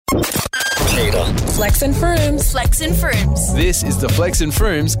Kater. Flex and Frooms. Flex and Frooms. This is the Flex and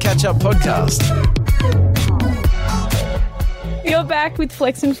Frooms Catch-Up Podcast. You're back with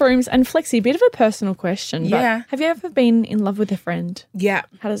Flex and Frooms. And Flexi, a bit of a personal question. Yeah. But have you ever been in love with a friend? Yeah.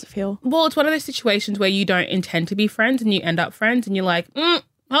 How does it feel? Well, it's one of those situations where you don't intend to be friends and you end up friends and you're like,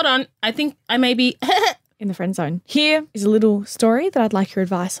 hold on, I think I may be In the friend zone. Here is a little story that I'd like your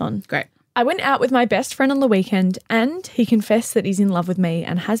advice on. Great. I went out with my best friend on the weekend and he confessed that he's in love with me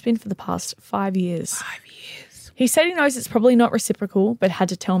and has been for the past 5 years. 5 years. He said he knows it's probably not reciprocal, but had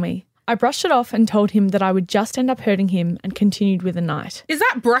to tell me. I brushed it off and told him that I would just end up hurting him and continued with the night. Is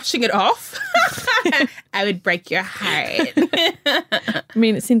that brushing it off? I would break your heart. I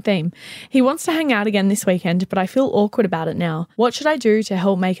mean, it's in theme. He wants to hang out again this weekend, but I feel awkward about it now. What should I do to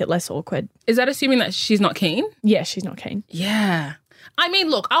help make it less awkward? Is that assuming that she's not keen? Yeah, she's not keen. Yeah. I mean,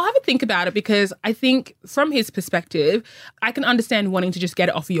 look, I'll have a think about it because I think from his perspective, I can understand wanting to just get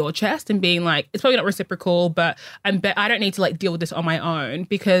it off your chest and being like, it's probably not reciprocal, but I don't need to like deal with this on my own,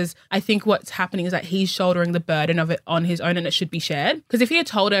 because I think what's happening is that he's shouldering the burden of it on his own and it should be shared. Because if he had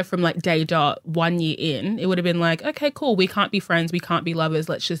told her from like day dot 1 year in, it would have been like, okay, cool, we can't be friends, we can't be lovers,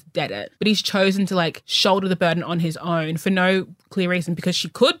 let's just dead it. But he's chosen to like shoulder the burden on his own for no clear reason, because she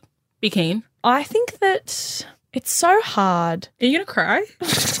could be keen. I think that it's so hard. Are you going to cry?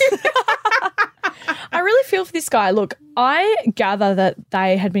 I really feel for this guy. Look, I gather that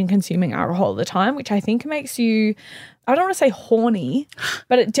they had been consuming alcohol all the time, which I think makes you, I don't want to say horny,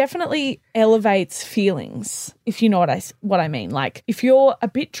 but it definitely elevates feelings, if you know what I mean. Like if you're a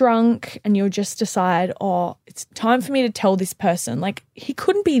bit drunk and you'll just decide, oh, it's time for me to tell this person, like he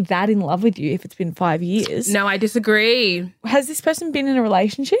couldn't be that in love with you if it's been 5 years. No, I disagree. Has this person been in a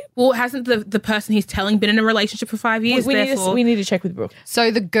relationship? Well, hasn't the person he's telling been in a relationship for 5 years? We need to check with Brooke.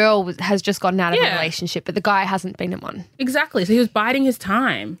 So the girl has just gotten out of a relationship, but the guy hasn't been in one. Exactly. So he was biding his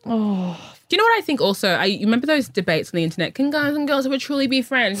time. Oh. Do you know what I think also? You remember those debates on the internet? Can guys and girls ever truly be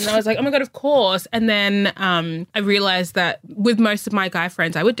friends? And I was like, oh my God, of course. And then I realized that with most of my guy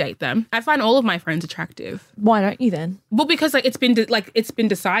friends, I would date them. I find all of my friends attractive. Why don't you then? Well, because like it's been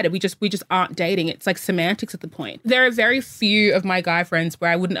decided. We just aren't dating. It's like semantics at the point. There are very few of my guy friends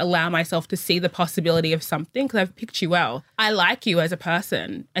where I wouldn't allow myself to see the possibility of something, because I've picked you well. I like you as a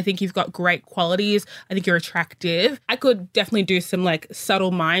person. I think you've got great qualities. I think you're attractive. I could definitely do some like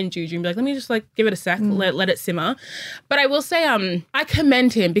subtle mind juju and be like, let me just like give it a sec, let it simmer. But I will say I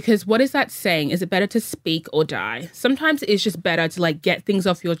commend him, because what is that saying? Is it better to speak or die? Sometimes it's just better to like get things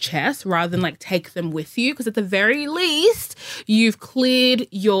off your chest rather than like take them with you, because at the very least you've cleared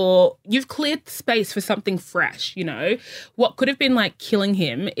space for something fresh, you know? What could have been like killing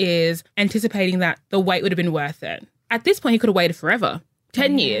him is anticipating that the wait would have been worth it. At this point he could have waited forever.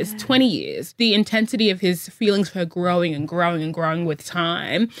 10 years, 20 years, the intensity of his feelings for her growing and growing and growing with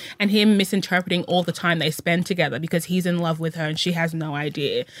time, and him misinterpreting all the time they spend together because he's in love with her and she has no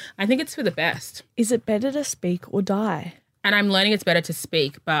idea. I think it's for the best. Is it better to speak or die? And I'm learning it's better to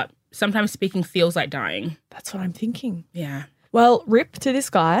speak, but sometimes speaking feels like dying. That's what I'm thinking. Yeah. Well, rip to this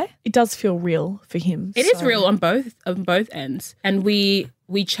guy. It does feel real for him. It is real on both ends. And we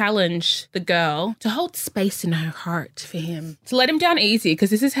challenge the girl to hold space in her heart for him, to let him down easy,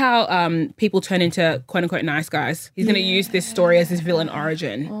 because this is how people turn into quote-unquote nice guys. He's going to use this story as his villain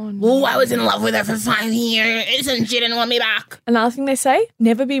origin. Oh, no. Well, I was in love with her for 5 years and she didn't want me back. Another thing they say,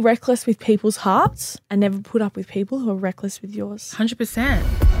 never be reckless with people's hearts and never put up with people who are reckless with yours.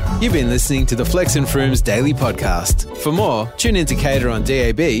 100%. You've been listening to the Flex and Frooms Daily Podcast. For more, tune in to Kater on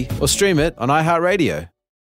DAB or stream it on iHeartRadio.